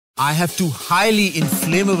I have two highly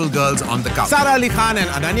inflammable girls on the couch. Sara Khan and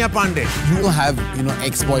Ananya Panday. You have,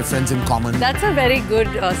 ex-boyfriends in common. That's a very good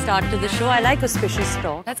start to the show. I like auspicious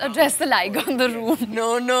talk. Let's address the lie on the room.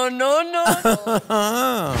 No.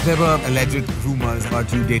 There were alleged rumors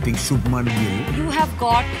about you dating Shubman Gill. You have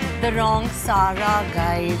got the wrong Sara,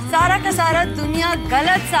 guys. Sara ka Sara दुनिया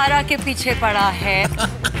गलत Sara के पीछे पड़ा है.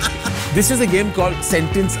 This is a game called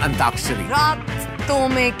Sentence Antakshari. रातों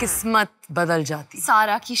में किस्मत बदल जाती.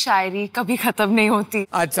 सारा की शायरी कभी खत्म नहीं होती.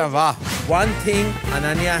 Acha wah. One thing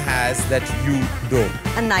Ananya has that you don't.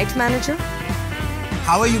 A night manager?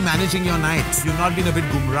 How are you managing your nights? You've not been a bit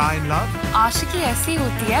gumrah in love? आशिकी ऐसी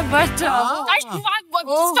होती है, but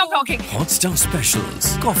stop talking. Hotstar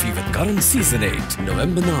Specials. Coffee with Karan Season 8.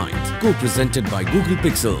 November 9th. Co-presented by Google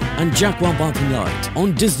Pixel and Jaguar Bathing Light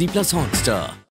on Disney Plus Hotstar.